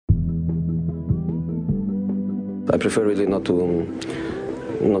I prefer really not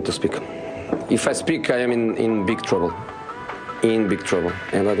to speak. If I speak, I am in big trouble. In big trouble.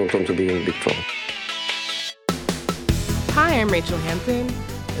 And I don't want to be in big trouble. Hi, I'm Rachel Hampton.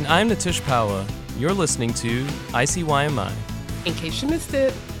 And I'm Nitish Pawa. You're listening to ICYMI. In case you missed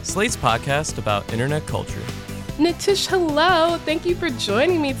it, Slate's podcast about internet culture. Nitish, hello. Thank you for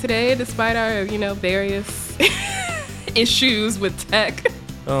joining me today, despite our, various issues with tech.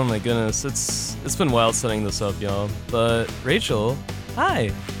 Oh my goodness, it's been wild setting this up, y'all. But Rachel, hi.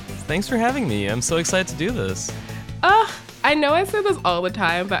 Thanks for having me. I'm so excited to do this. I know I say this all the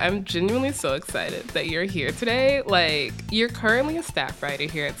time, but I'm genuinely so excited that you're here today. Like, you're currently a staff writer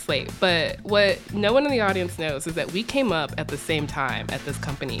here at Slate, but what no one in the audience knows is that we came up at the same time at this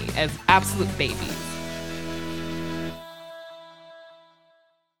company as absolute babies.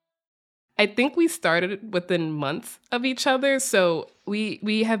 I think we started within months of each other, so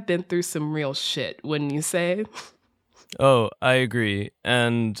we have been through some real shit, wouldn't you say? Oh, I agree.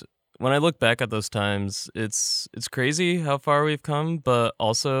 And when I look back at those times, it's crazy how far we've come, but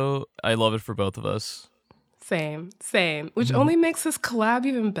also I love it for both of us. Same. Which only makes this collab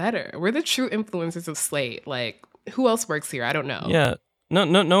even better. We're the true influencers of Slate. Like, who else works here? I don't know. Yeah. No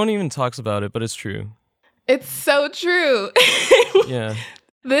one even talks about it, but it's true. It's so true. Yeah.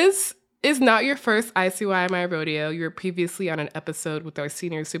 This is not your first ICYMI rodeo. You were previously on an episode with our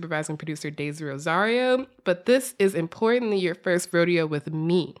senior supervising producer, Daisy Rosario, but this is importantly your first rodeo with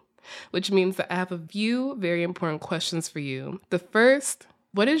me, which means that I have a few very important questions for you. The first,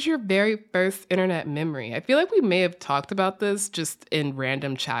 what is your very first internet memory? I feel like we may have talked about this just in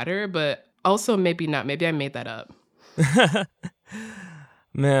random chatter, but also maybe not. Maybe I made that up.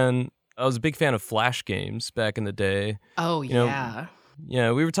 Man, I was a big fan of Flash games back in the day. Oh, yeah.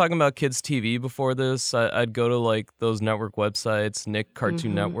 Yeah, we were talking about kids' TV before this. I'd go to like those network websites, Nick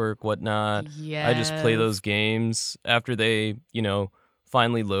Cartoon Network, whatnot. Yes. I just play those games after they,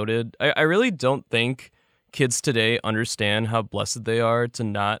 finally loaded. I really don't think kids today understand how blessed they are to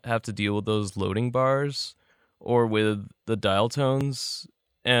not have to deal with those loading bars or with the dial tones.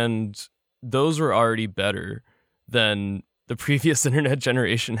 And those were already better than the previous internet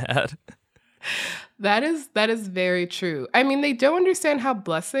generation had. That is very true. I mean, they don't understand how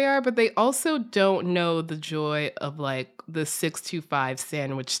blessed they are, but they also don't know the joy of like the 625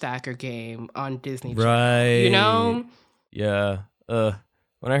 sandwich stacker game on Disney Channel. Right. Yeah.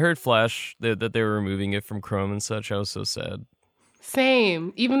 When I heard Flash that they were removing it from Chrome and such, I was so sad.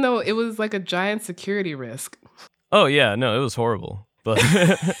 Same, even though it was like a giant security risk. Oh yeah, no, it was horrible, but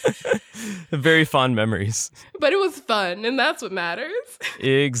very fond memories. But it was fun, and that's what matters.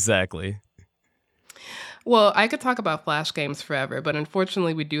 Exactly. Well, I could talk about Flash games forever, but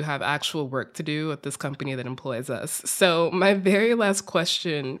unfortunately we do have actual work to do at this company that employs us. So my very last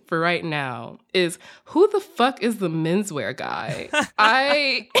question for right now is, who the fuck is the menswear guy?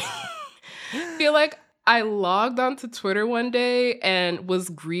 I feel like I logged onto Twitter one day and was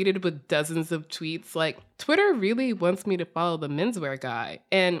greeted with dozens of tweets like, Twitter really wants me to follow the menswear guy.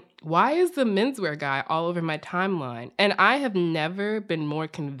 And why is the menswear guy all over my timeline? And I have never been more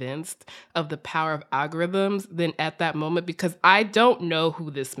convinced of the power of algorithms than at that moment, because I don't know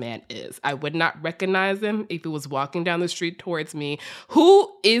who this man is. I would not recognize him if he was walking down the street towards me.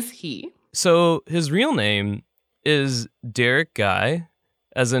 Who is he? So his real name is Derek Guy,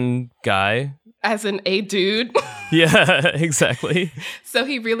 as in guy. As in a dude. Yeah, exactly. So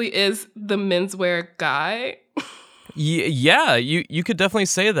he really is the menswear guy. Yeah, you could definitely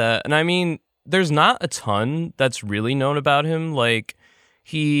say that. And I mean, there's not a ton that's really known about him. Like,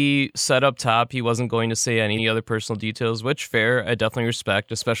 he said up top he wasn't going to say any other personal details, which fair, I definitely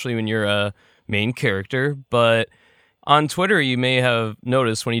respect, especially when you're a main character. But on Twitter, you may have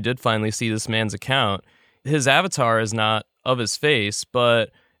noticed when you did finally see this man's account, his avatar is not of his face, but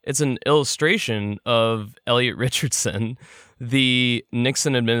it's an illustration of Elliot Richardson, the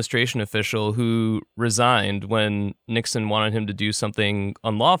Nixon administration official who resigned when Nixon wanted him to do something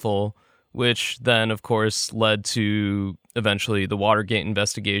unlawful, which then, of course, led to eventually the Watergate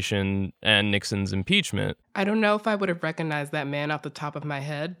investigation and Nixon's impeachment. I don't know if I would have recognized that man off the top of my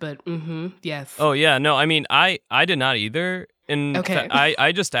head, but yes. Oh, yeah. No, I mean, I did not either. And okay.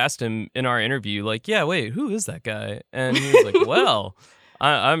 I just asked him in our interview, like, yeah, wait, who is that guy? And he was like, well,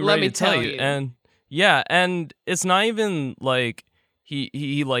 I'm ready to tell you. And yeah, and it's not even like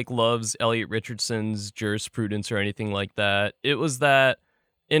he like loves Elliot Richardson's jurisprudence or anything like that. It was that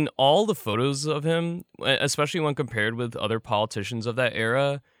in all the photos of him, especially when compared with other politicians of that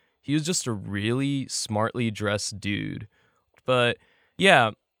era, he was just a really smartly dressed dude. But yeah,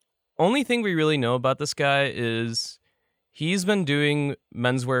 only thing we really know about this guy is he's been doing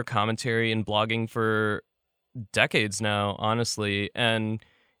menswear commentary and blogging for decades now, honestly. And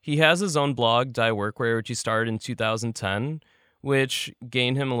he has his own blog, Die Workwear, which he started in 2010, which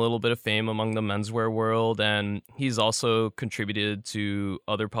gained him a little bit of fame among the menswear world. And he's also contributed to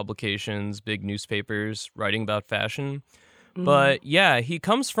other publications, big newspapers, writing about fashion. But yeah, he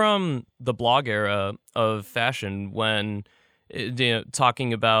comes from the blog era of fashion when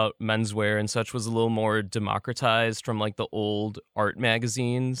talking about menswear and such was a little more democratized from like the old art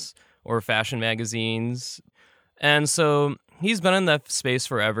magazines or fashion magazines. And so he's been in that space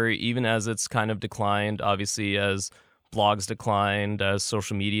forever, even as it's kind of declined, obviously, as blogs declined, as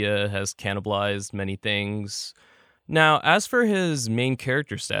social media has cannibalized many things. Now, as for his main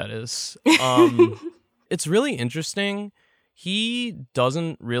character status, it's really interesting. He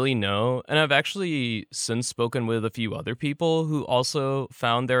doesn't really know, and I've actually since spoken with a few other people who also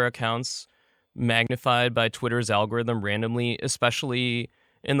found their accounts magnified by Twitter's algorithm randomly, especially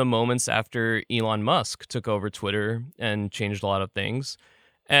in the moments after Elon Musk took over Twitter and changed a lot of things.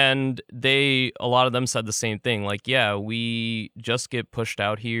 And a lot of them said the same thing, like, yeah, we just get pushed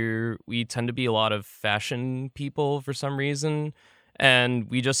out here. We tend to be a lot of fashion people for some reason. And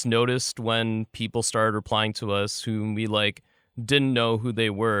we just noticed when people started replying to us whom we like didn't know who they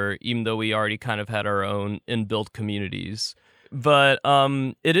were, even though we already kind of had our own inbuilt communities. But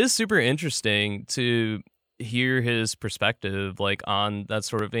it is super interesting to hear his perspective, like on that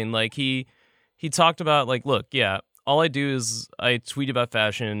sort of thing. Like he talked about like, look, yeah, all I do is I tweet about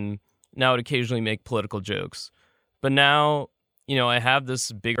fashion. Now I would occasionally make political jokes, but now, I have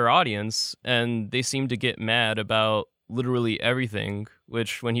this bigger audience and they seem to get mad about literally everything,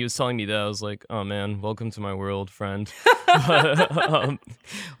 which when he was telling me that, I was like, oh man, welcome to my world, friend. Welcome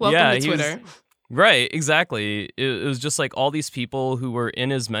to Twitter. Right, exactly. It was just like all these people who were in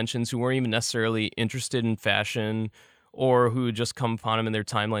his mentions who weren't even necessarily interested in fashion or who would just come upon him in their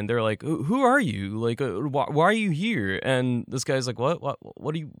timeline. They're like, who are you? Like, why are you here? And this guy's like,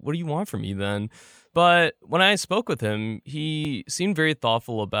 what do you want from me then? But when I spoke with him, he seemed very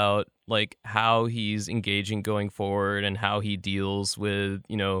thoughtful about like how he's engaging going forward and how he deals with,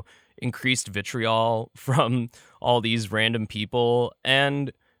 increased vitriol from all these random people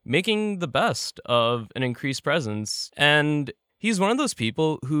and making the best of an increased presence. And he's one of those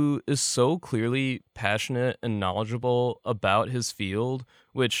people who is so clearly passionate and knowledgeable about his field,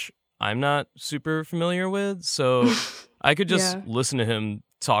 which I'm not super familiar with. So I could just listen to him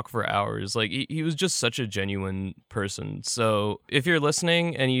talk for hours. Like he was just such a genuine person. So if you're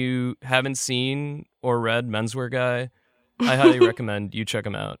listening and you haven't seen or read Menswear Guy, I highly recommend you check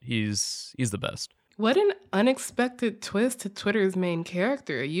him out. He's the best. What an unexpected twist to Twitter's main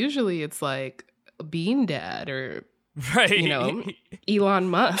character. Usually it's like Bean Dad or, right, Elon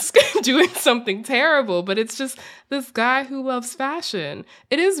Musk doing something terrible, but it's just this guy who loves fashion.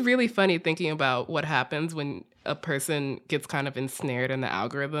 It is really funny thinking about what happens when a person gets kind of ensnared in the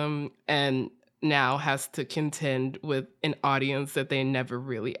algorithm and now has to contend with an audience that they never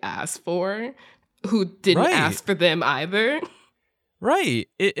really asked for, who didn't ask for them either. Right.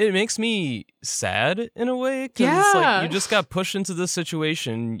 It makes me sad in a way because it's like you just got pushed into this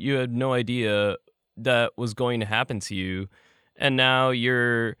situation you had no idea that was going to happen to you. And now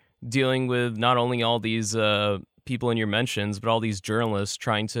you're dealing with not only all these people in your mentions, but all these journalists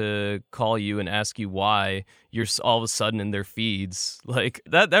trying to call you and ask you why you're all of a sudden in their feeds. Like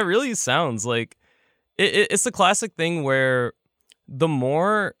that really sounds like it's the classic thing where the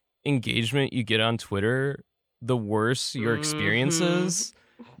more engagement you get on Twitter, the worse your experience is.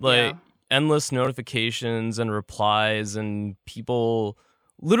 Like endless notifications and replies and people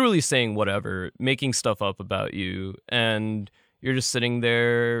literally saying whatever, making stuff up about you. And you're just sitting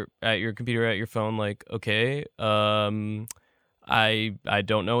there at your computer, at your phone, like, okay, I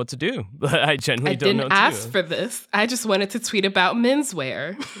don't know what to do. I genuinely don't know what to do. I didn't ask for this. I just wanted to tweet about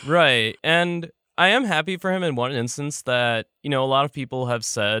menswear. Right. And I am happy for him in one instance that, a lot of people have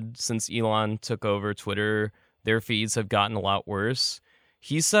said since Elon took over Twitter, their feeds have gotten a lot worse.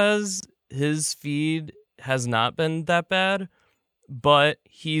 He says his feed has not been that bad, but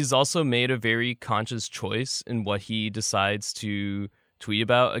he's also made a very conscious choice in what he decides to tweet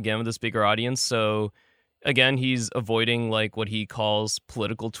about, again, with this bigger audience. So, again, he's avoiding like what he calls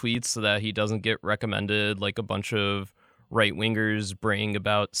political tweets so that he doesn't get recommended like a bunch of right-wingers braying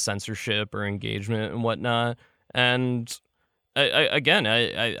about censorship or engagement and whatnot. And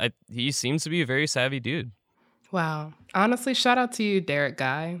he seems to be a very savvy dude. Wow. Honestly, shout out to you, Derek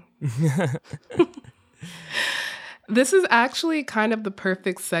Guy. This is actually kind of the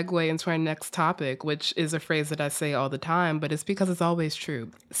perfect segue into our next topic, which is a phrase that I say all the time, but it's because it's always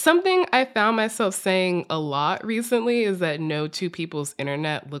true. Something I found myself saying a lot recently is that no two people's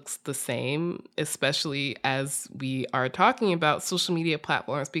internet looks the same, especially as we are talking about social media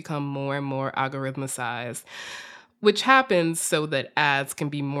platforms become more and more algorithmicized, which happens so that ads can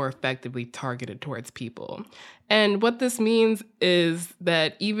be more effectively targeted towards people. And what this means is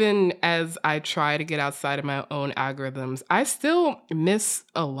that even as I try to get outside of my own algorithms, I still miss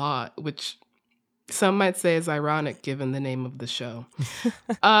a lot, which some might say is ironic given the name of the show.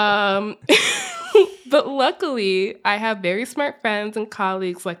 But luckily, I have very smart friends and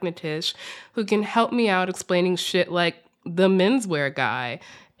colleagues like Nitish who can help me out explaining shit like the menswear guy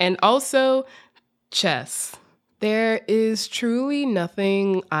and also chess. There is truly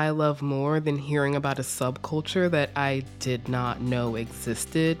nothing I love more than hearing about a subculture that I did not know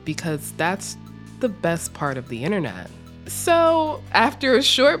existed, because that's the best part of the internet. So, after a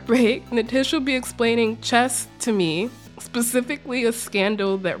short break, Nitish will be explaining chess to me, specifically a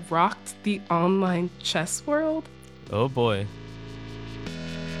scandal that rocked the online chess world. Oh boy.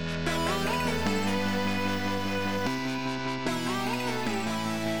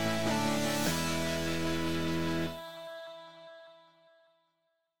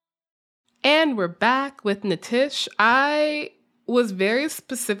 And we're back with Nitish. I was very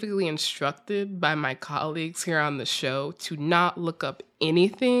specifically instructed by my colleagues here on the show to not look up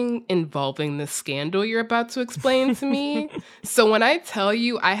anything involving the scandal you're about to explain to me. So when I tell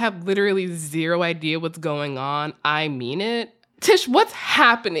you I have literally zero idea what's going on, I mean it. Tish, what's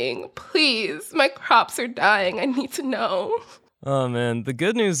happening? Please, my crops are dying. I need to know. Oh man, the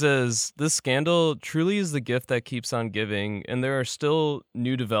good news is this scandal truly is the gift that keeps on giving, and there are still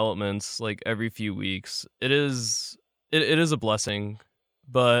new developments like every few weeks. It is a blessing,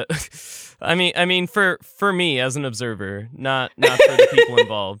 but I mean for me as an observer, not for the people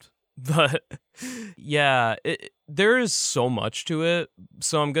involved. But yeah, there is so much to it,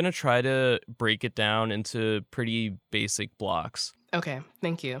 so I'm gonna try to break it down into pretty basic blocks. Okay,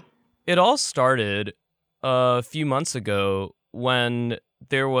 thank you. It all started a few months ago when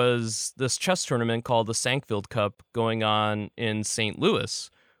there was this chess tournament called the Sankfield Cup going on in St.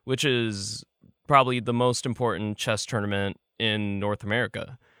 Louis, which is probably the most important chess tournament in North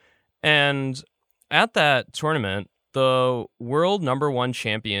America. And at that tournament, the world number one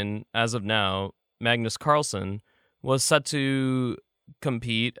champion as of now, Magnus Carlsen, was set to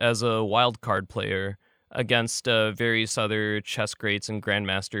compete as a wild card player against various other chess greats and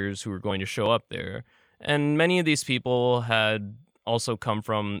grandmasters who were going to show up there. And many of these people had also come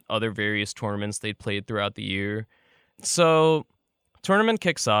from other various tournaments they'd played throughout the year. So, tournament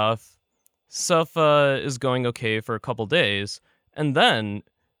kicks off. Stuff is going okay for a couple days. And then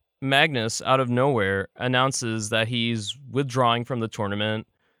Magnus, out of nowhere, announces that he's withdrawing from the tournament,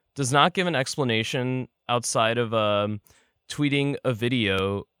 does not give an explanation outside of tweeting a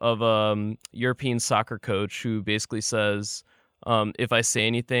video of a European soccer coach who basically says, if I say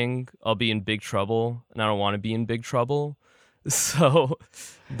anything, I'll be in big trouble, and I don't want to be in big trouble. So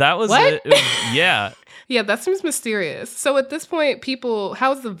that was what? Yeah. Yeah, that seems mysterious. So at this point,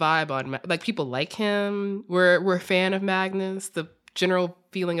 how's the vibe on, like, people like him? We're a fan of Magnus. The general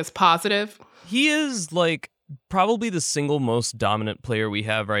feeling is positive. He is, like, probably the single most dominant player we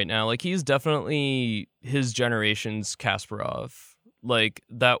have right now. Like, he's definitely his generation's Kasparov. Like,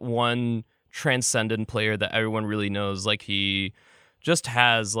 that one transcendent player that everyone really knows. Like, he just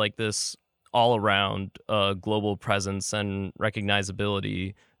has like this all-around global presence and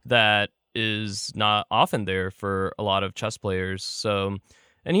recognizability that is not often there for a lot of chess players. So,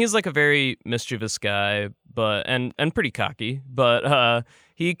 and he's like a very mischievous guy, but and pretty cocky, but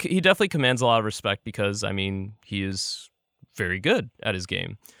he definitely commands a lot of respect because, I mean, he is very good at his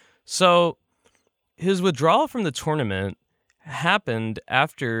game. So his withdrawal from the tournament happened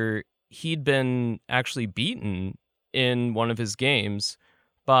after he'd been actually beaten in one of his games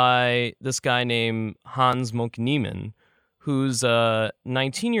by this guy named Hans Monkniemen, who's a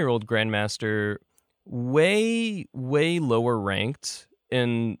 19-year-old grandmaster, way lower ranked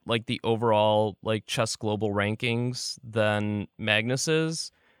in like the overall like chess global rankings than Magnus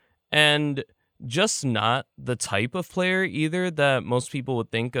is, and just not the type of player either that most people would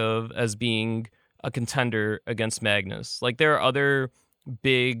think of as being a contender against Magnus. Like, there are other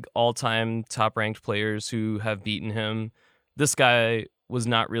big all-time top-ranked players who have beaten him. This guy was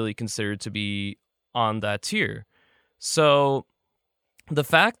not really considered to be on that tier. So the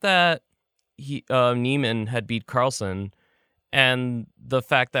fact that Niemann had beat Carlsen, and the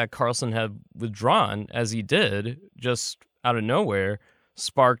fact that Carlsen had withdrawn as he did, just out of nowhere,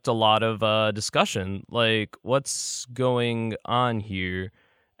 sparked a lot of discussion. Like, what's going on here?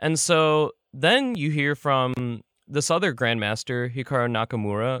 And so then you hear from this other grandmaster, Hikaru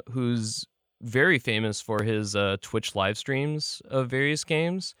Nakamura, who's very famous for his Twitch live streams of various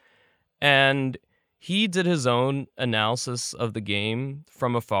games. And he did his own analysis of the game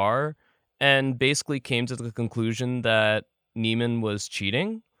from afar and basically came to the conclusion that Neiman was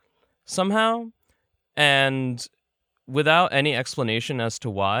cheating somehow. And without any explanation as to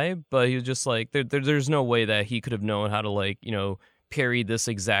why, but he was just like, there's no way that he could have known how to, like, parry this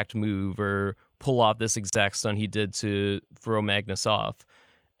exact move or pull off this exact stun he did to throw Magnus off.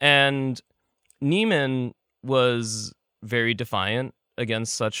 And Neiman was very defiant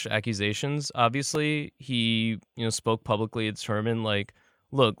against such accusations. Obviously, he, spoke publicly and determined, like,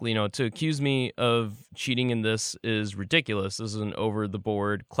 look, to accuse me of cheating in this is ridiculous. This is an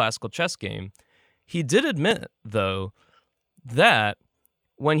over-the-board classical chess game. He did admit, though, that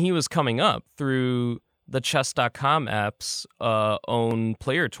when he was coming up through the Chess.com app's own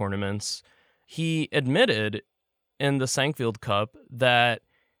player tournaments, he admitted in the Sankfield Cup that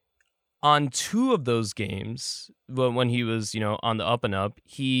on 2 of those games, when he was, on the up and up,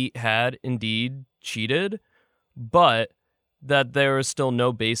 he had indeed cheated, but that there was still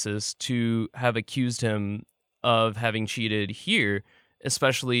no basis to have accused him of having cheated here,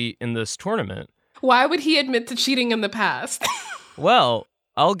 especially in this tournament. Why would he admit to cheating in the past? Well,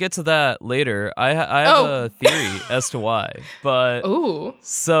 I'll get to that later. I have a theory as to why. But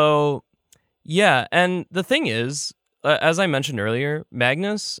so, yeah, and the thing is, as I mentioned earlier,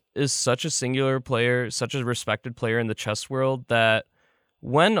 Magnus is such a singular player, such a respected player in the chess world that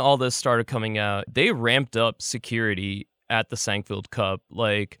when all this started coming out, they ramped up security at the Sankfield Cup.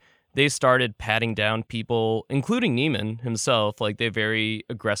 Like, they started patting down people, including Neiman himself. Like, they very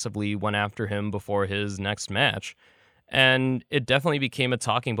aggressively went after him before his next match. And it definitely became a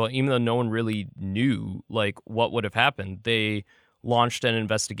talking point, even though no one really knew, like, what would have happened. They launched an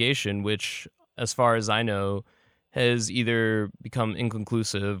investigation, which, as far as I know, has either become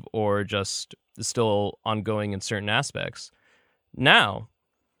inconclusive or just still ongoing in certain aspects. Now,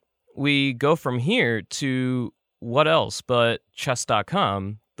 we go from here to what else but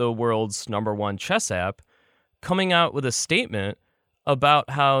Chess.com, the world's #1 chess app, coming out with a statement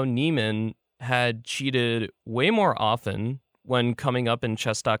about how Neiman had cheated way more often when coming up in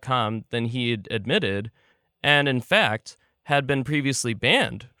Chess.com than he had admitted, and in fact had been previously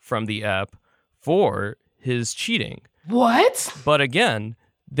banned from the app for his cheating. What? But again,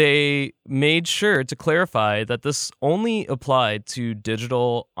 they made sure to clarify that this only applied to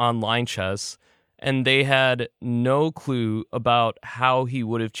digital online chess, and they had no clue about how he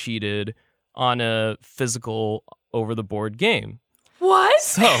would have cheated on a physical over-the-board game. What?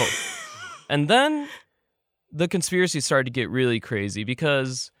 So, and then the conspiracy started to get really crazy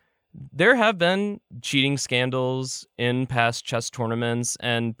because there have been cheating scandals in past chess tournaments,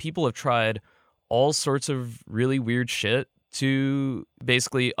 and people have tried all sorts of really weird shit to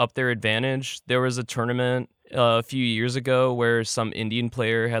basically up their advantage. There was a tournament a few years ago where some Indian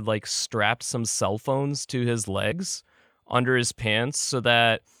player had, like, strapped some cell phones to his legs under his pants so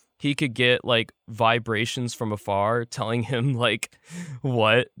that he could get, like, vibrations from afar telling him, like,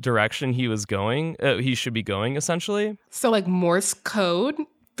 what direction he was going, he should be going, essentially. So, like, Morse code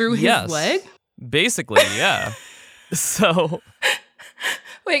through his leg? Basically, yeah. So...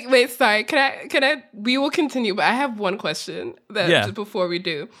 Wait, sorry. Can I, we will continue, but I have one question just before we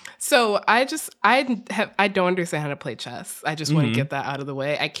do. So I don't understand how to play chess. I just want to get that out of the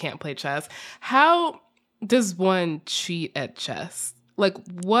way. I can't play chess. How does one cheat at chess? Like,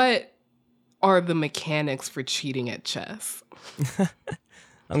 what are the mechanics for cheating at chess?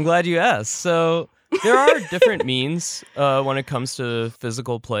 I'm glad you asked. So there are different means when it comes to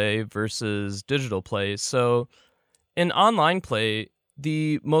physical play versus digital play. So in online play,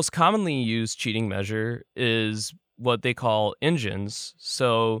 the most commonly used cheating measure is what they call engines.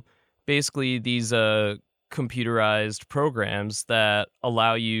 So basically these computerized programs that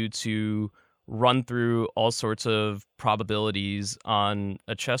allow you to run through all sorts of probabilities on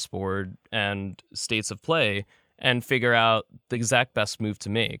a chessboard and states of play and figure out the exact best move to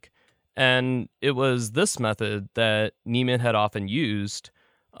make. And it was this method that Neiman had often used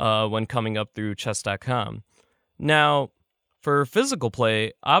when coming up through chess.com. Now, for physical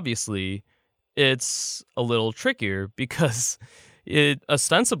play, obviously, it's a little trickier because it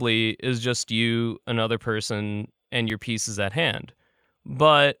ostensibly is just you, another person, and your pieces at hand.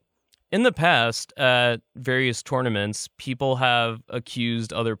 But in the past, at various tournaments, people have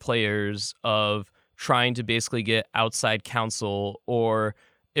accused other players of trying to basically get outside counsel or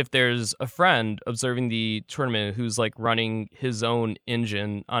if there's a friend observing the tournament who's like running his own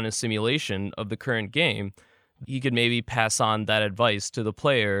engine on a simulation of the current game, he could maybe pass on that advice to the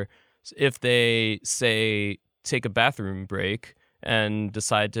player if they, say, take a bathroom break and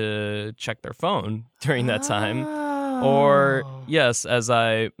decide to check their phone during that time. Or, yes, as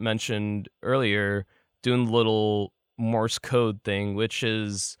I mentioned earlier, doing the little Morse code thing, which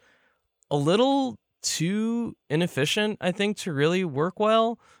is a little too inefficient, I think, to really work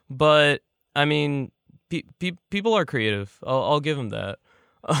well. But, I mean, people are creative. I'll give them that.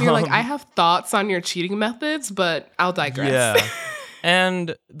 You're like, I have thoughts on your cheating methods, but I'll digress. Yeah.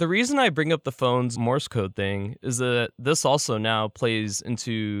 And the reason I bring up the phone's Morse code thing is that this also now plays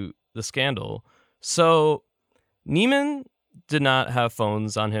into the scandal. So Neiman did not have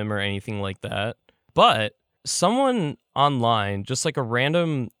phones on him or anything like that, but someone online, just like a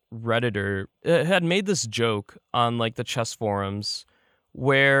random Redditor, had made this joke on like the chess forums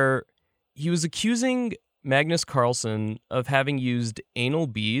where he was accusing Magnus Carlsen of having used anal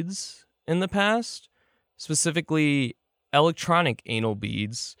beads in the past, specifically electronic anal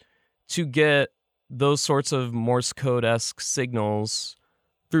beads, to get those sorts of Morse code-esque signals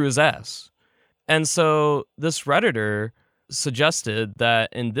through his ass. And so this Redditor suggested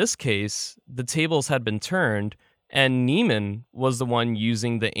that in this case, the tables had been turned and Neiman was the one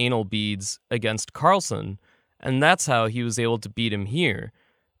using the anal beads against Carlsen, and that's how he was able to beat him here.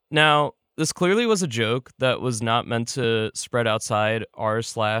 Now, this clearly was a joke that was not meant to spread outside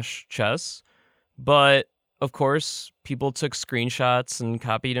r/chess, but of course, people took screenshots and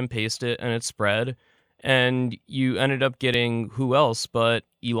copied and pasted it, and it spread, and you ended up getting who else but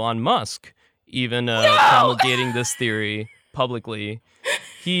Elon Musk even promulgating this theory publicly.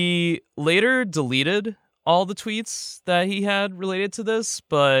 He later deleted all the tweets that he had related to this,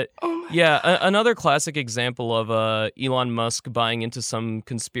 but another classic example of Elon Musk buying into some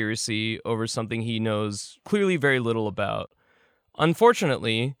conspiracy over something he knows clearly very little about.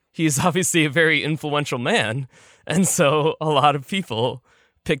 Unfortunately, he's obviously a very influential man, and so a lot of people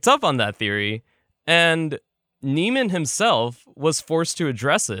picked up on that theory, and Neiman himself was forced to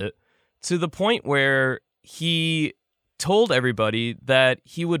address it to the point where he told everybody that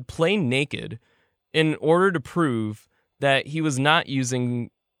he would play naked in order to prove that he was not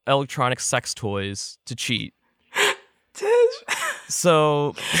using electronic sex toys to cheat. Tish.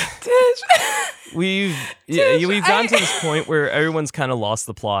 So Tish. we've gotten to this point where everyone's kind of lost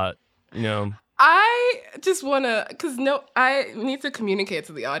the plot, you know. I just want to, I need to communicate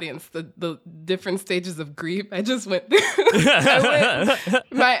to the audience the different stages of grief I just went through.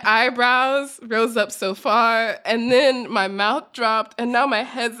 My eyebrows rose up so far, and then my mouth dropped, and now my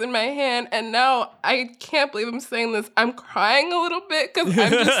head's in my hand, and now I can't believe I'm saying this. I'm crying a little bit because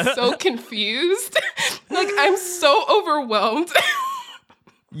I'm just so confused. Like, I'm so overwhelmed.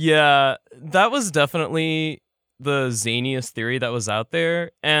 Yeah, that was definitely the zaniest theory that was out there,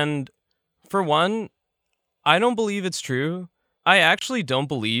 and for one, I don't believe it's true. I actually don't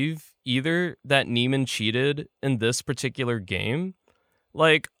believe either that Neiman cheated in this particular game.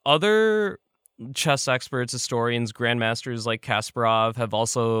 Like, other chess experts, historians, grandmasters like Kasparov have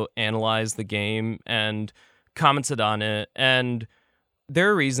also analyzed the game and commented on it, and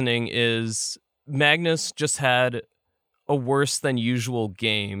their reasoning is Magnus just had a worse than usual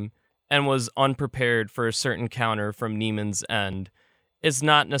game and was unprepared for a certain counter from Neiman's end. It's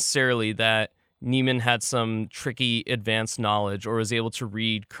not necessarily that Neiman had some tricky advanced knowledge or was able to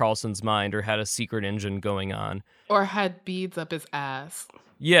read Carlsen's mind or had a secret engine going on. Or had beads up his ass.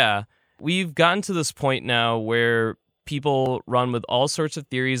 Yeah. We've gotten to this point now where people run with all sorts of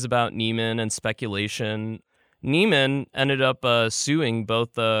theories about Neiman and speculation. Neiman ended up suing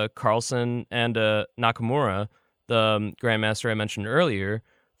both Carlsen and Nakamura, the grandmaster I mentioned earlier,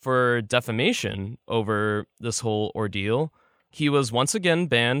 for defamation over this whole ordeal. He was once again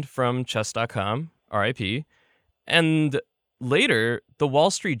banned from chess.com, RIP, and later the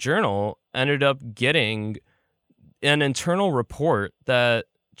Wall Street Journal ended up getting an internal report that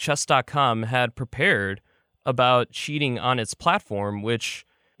chess.com had prepared about cheating on its platform, which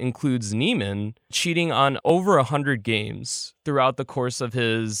includes Neiman cheating on over 100 games throughout the course of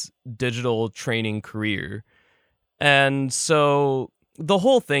his digital training career. And so the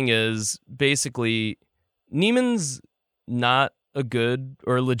whole thing is basically Neiman's not a good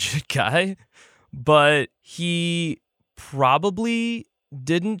or legit guy, but he probably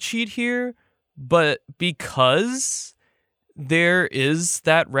didn't cheat here. But because there is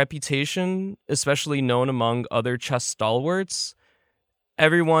that reputation, especially known among other chess stalwarts,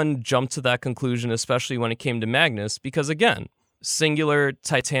 everyone jumped to that conclusion, especially when it came to Magnus, because again, singular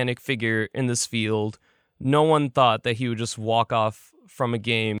titanic figure in this field, no one thought that he would just walk off from a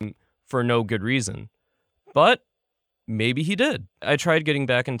game for no good reason. But maybe he did. I tried getting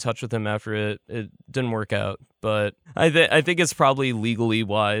back in touch with him after it. It didn't work out. But I think it's probably legally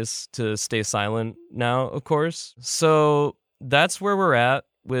wise to stay silent now, of course. So that's where we're at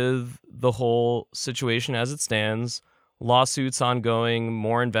with the whole situation as it stands. Lawsuits ongoing,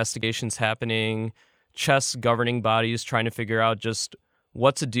 more investigations happening, chess governing bodies trying to figure out just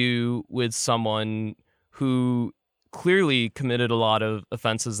what to do with someone who clearly committed a lot of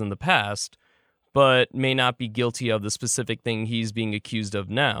offenses in the past, but may not be guilty of the specific thing he's being accused of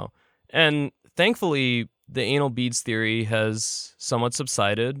now. And thankfully, the anal beads theory has somewhat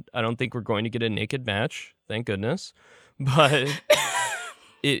subsided. I don't think we're going to get a naked match, thank goodness. But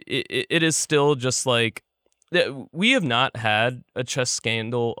it is still just like, we have not had a chess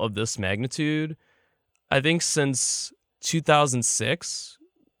scandal of this magnitude, I think, since 2006,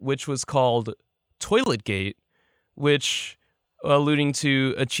 which was called Toiletgate, which, alluding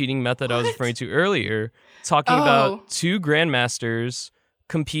to a cheating method I was referring to earlier, talking about two grandmasters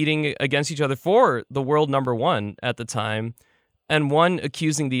competing against each other for the world number one at the time, and one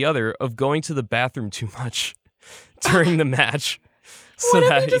accusing the other of going to the bathroom too much during the match. What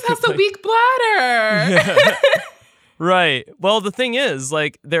if he just has a weak bladder? Yeah. Right. Well, the thing is,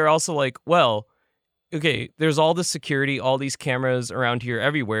 like, they're also like, well, okay, there's all this security, all these cameras around here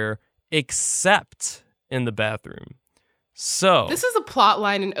everywhere, except in the bathroom. So this is a plot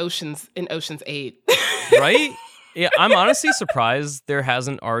line in Ocean's 8. Right? Yeah, I'm honestly surprised there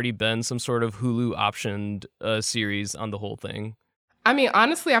hasn't already been some sort of Hulu optioned series on the whole thing. I mean,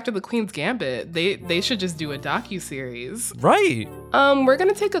 honestly, after the Queen's Gambit, they should just do a docuseries. Right. We're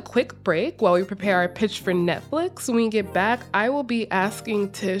gonna take a quick break while we prepare our pitch for Netflix. When we get back, I will be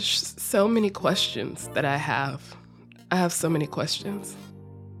asking Tish so many questions that I have. I have so many questions.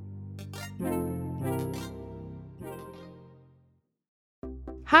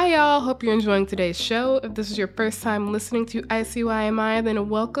 Hi y'all, hope you're enjoying today's show. If this is your first time listening to ICYMI, then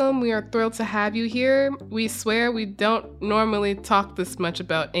welcome. We are thrilled to have you here. We swear we don't normally talk this much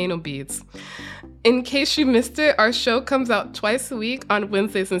about anal beads. In case you missed it, our show comes out twice a week on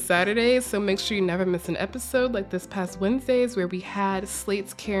Wednesdays and Saturdays, so make sure you never miss an episode like this past Wednesdays where we had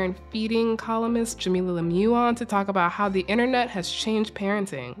Slate's Care and Feeding columnist Jamila Lemieux on to talk about how the internet has changed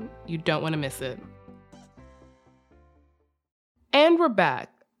parenting. You don't want to miss it. And we're back.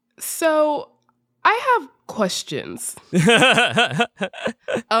 So, I have questions.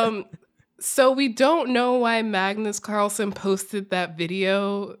 So we don't know why Magnus Carlsen posted that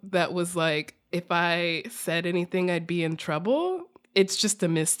video that was like, if I said anything, I'd be in trouble. It's just a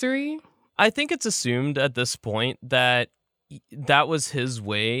mystery. I think it's assumed at this point that that was his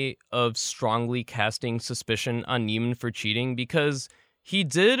way of strongly casting suspicion on Neiman for cheating, because he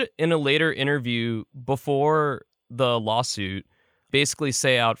did, in a later interview before the lawsuit, basically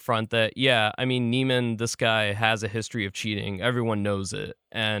say out front that, yeah, I mean, Neiman, this guy has a history of cheating. Everyone knows it.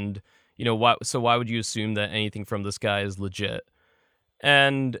 And, you know, why would you assume that anything from this guy is legit?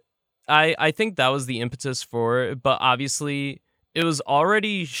 And I think that was the impetus for it. But obviously, it was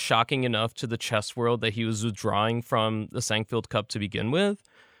already shocking enough to the chess world that he was withdrawing from the Sankfield Cup to begin with.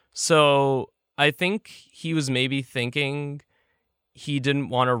 So I think he was maybe thinking he didn't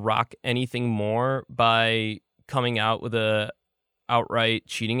want to rock anything more by coming out with a outright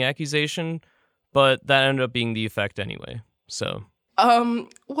cheating accusation, but that ended up being the effect anyway. So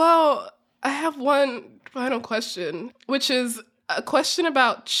well, I have one final question, which is a question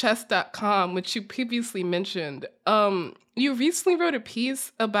about chess.com, which you previously mentioned. You recently wrote a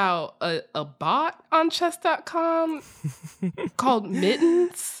piece about a bot on chess.com called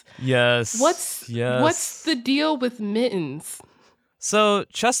Mittens. Yes. What's the deal with Mittens? So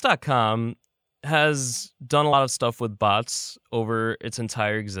chess.com has done a lot of stuff with bots over its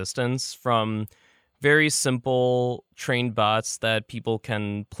entire existence, from very simple trained bots that people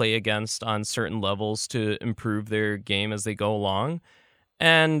can play against on certain levels to improve their game as they go along.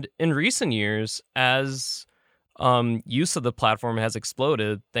 And in recent years, as use of the platform has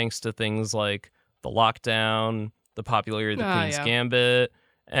exploded, thanks to things like the lockdown, the popularity of the Queen's Gambit,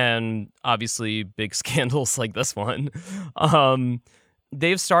 and obviously big scandals like this one,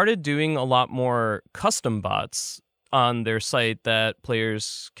 they've started doing a lot more custom bots on their site that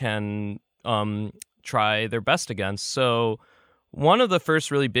players can try their best against. So one of the first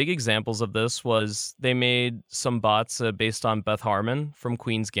really big examples of this was they made some bots based on Beth Harmon from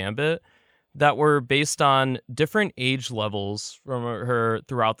Queen's Gambit that were based on different age levels from her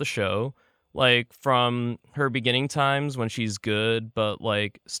throughout the show, like from her beginning times when she's good but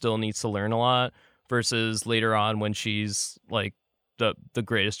like still needs to learn a lot, versus later on when she's like the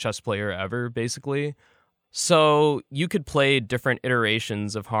greatest chess player ever, basically. So you could play different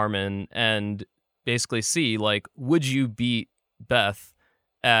iterations of Harmon and basically see, like, would you beat Beth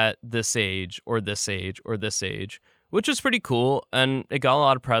at this age or this age or this age, which is pretty cool. And it got a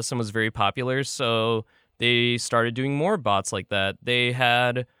lot of press and was very popular. So they started doing more bots like that. They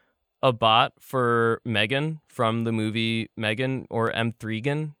had a bot for Megan from the movie Megan, or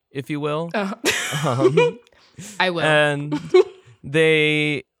M3gan, if you will. I will. And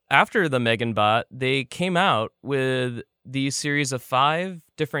they, after the Megan bot, they came out with the series of 5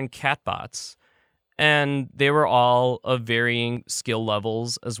 different cat bots. And they were all of varying skill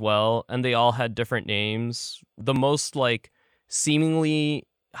levels as well. And they all had different names. The most, like, seemingly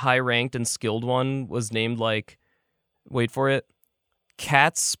high-ranked and skilled one was named, like, wait for it,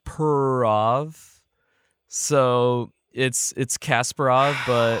 Kasparov. So it's Kasparov,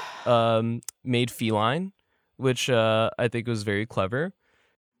 but made feline, which I think was very clever.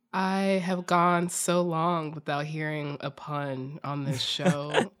 I have gone so long without hearing a pun on this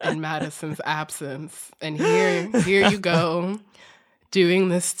show in Madison's absence. And here you go, doing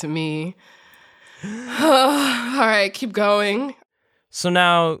this to me. All right, keep going. So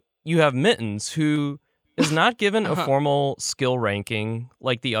now you have Mittens, who is not given a formal skill ranking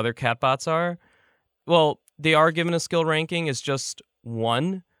like the other catbots are. Well, they are given a skill ranking. It's just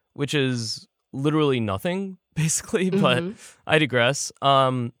 1, which is literally nothing, basically, but I digress.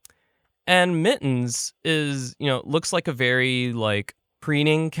 And Mittens is, looks like a very, like,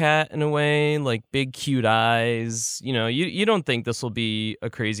 preening cat in a way, like big cute eyes. You don't think this will be a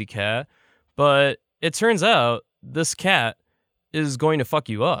crazy cat, but it turns out this cat is going to fuck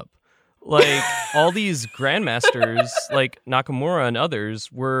you up. Like, all these grandmasters, like Nakamura and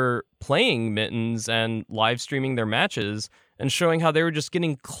others, were playing Mittens and live streaming their matches and showing how they were just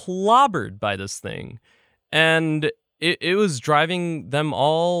getting clobbered by this thing. And it was driving them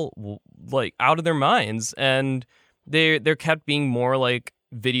all, like, out of their minds. And there kept being more, like,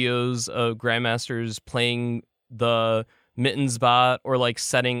 videos of grandmasters playing the Mittens bot or, like,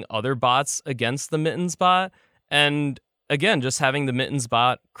 setting other bots against the Mittens bot. And again, just having the Mittens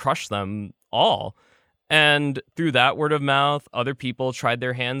bot crush them all. And through that word of mouth, other people tried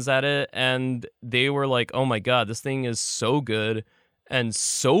their hands at it, and they were like, oh my God, this thing is so good and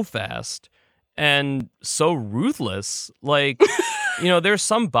so fast and so ruthless. Like, there's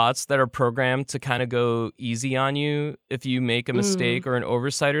some bots that are programmed to kind of go easy on you if you make a mistake or an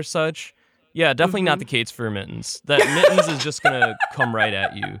oversight or such. Yeah, definitely not the case for Mittens. That Mittens is just going to come right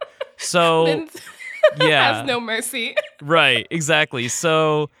at you. So, yeah. Has no mercy. Right, exactly.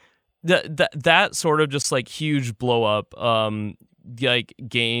 So that sort of just, like, huge blow up like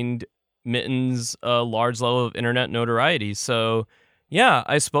gained Mittens a large level of internet notoriety. So yeah,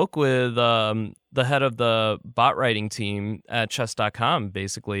 I spoke with the head of the bot writing team at chess.com,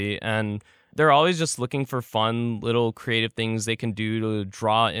 basically, and they're always just looking for fun little creative things they can do to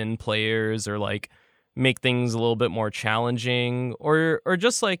draw in players or, like, make things a little bit more challenging or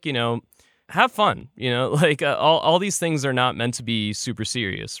just, like, have fun, like all these things are not meant to be super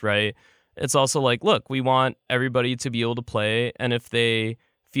serious, right? It's also like, look, we want everybody to be able to play, and if they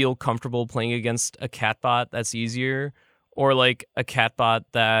feel comfortable playing against a catbot, that's easier, or, like, a catbot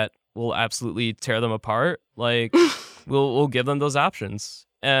that will absolutely tear them apart, like, we'll give them those options.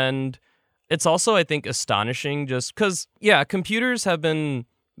 And it's also, I think, astonishing just because, yeah, computers have been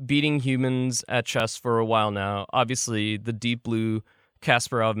beating humans at chess for a while now. Obviously, the Deep Blue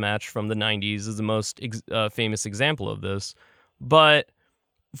Kasparov match from the 90s is the most famous example of this. But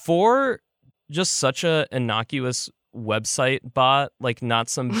for just such a innocuous website bot, like, not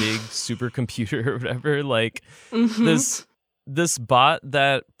some big supercomputer or whatever, like, this bot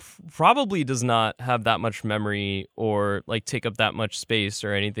that probably does not have that much memory or, like, take up that much space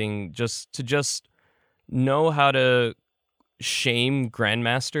or anything, just to know how to shame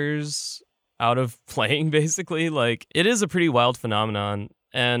grandmasters out of playing, basically. Like, it is a pretty wild phenomenon,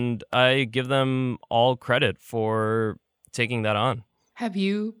 and I give them all credit for taking that on. Have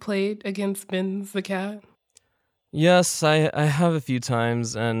you played against Benz the cat? Yes, I have a few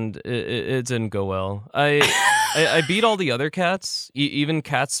times, and it didn't go well. I beat all the other cats, even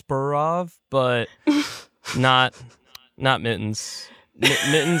Kasparov, but not Mittens.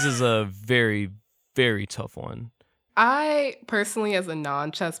 Mittens is a very, very tough one. I personally, as a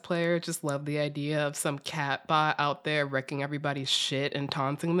non-chess player, just love the idea of some cat bot out there wrecking everybody's shit and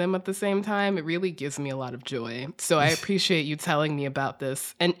taunting them at the same time. It really gives me a lot of joy. So I appreciate you telling me about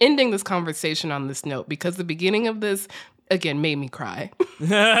this and ending this conversation on this note, because the beginning of this, again, made me cry.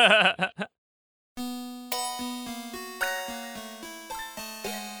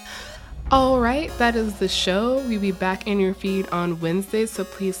 All right, that is the show. We'll be back in your feed on Wednesday, so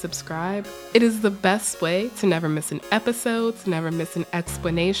please subscribe. It is the best way to never miss an episode, to never miss an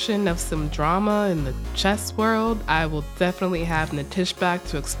explanation of some drama in the chess world. I will definitely have Nitish back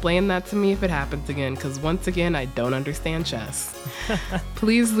to explain that to me if it happens again, because once again, I don't understand chess.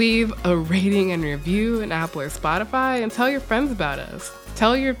 Please leave a rating and review in Apple or Spotify and tell your friends about us.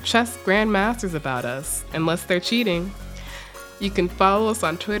 Tell your chess grandmasters about us, unless they're cheating. You can follow us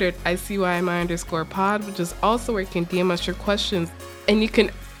on Twitter at ICYMI_pod, which is also where you can DM us your questions. And you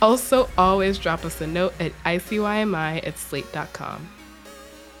can also always drop us a note at ICYMI@slate.com.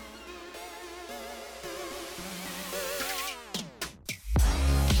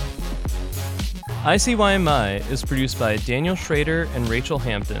 ICYMI is produced by Daniel Schrader and Rachel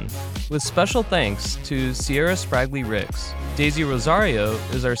Hampton, with special thanks to Sierra Spragley Ricks. Daisy Rosario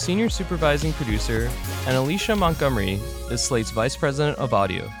is our senior supervising producer, and Alicia Montgomery is Slate's vice president of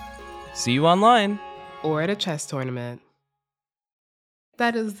audio. See you online. Or at a chess tournament.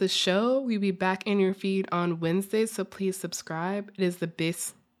 That is the show. We'll be back in your feed on Wednesday, so please subscribe. It is the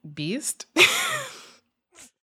beast.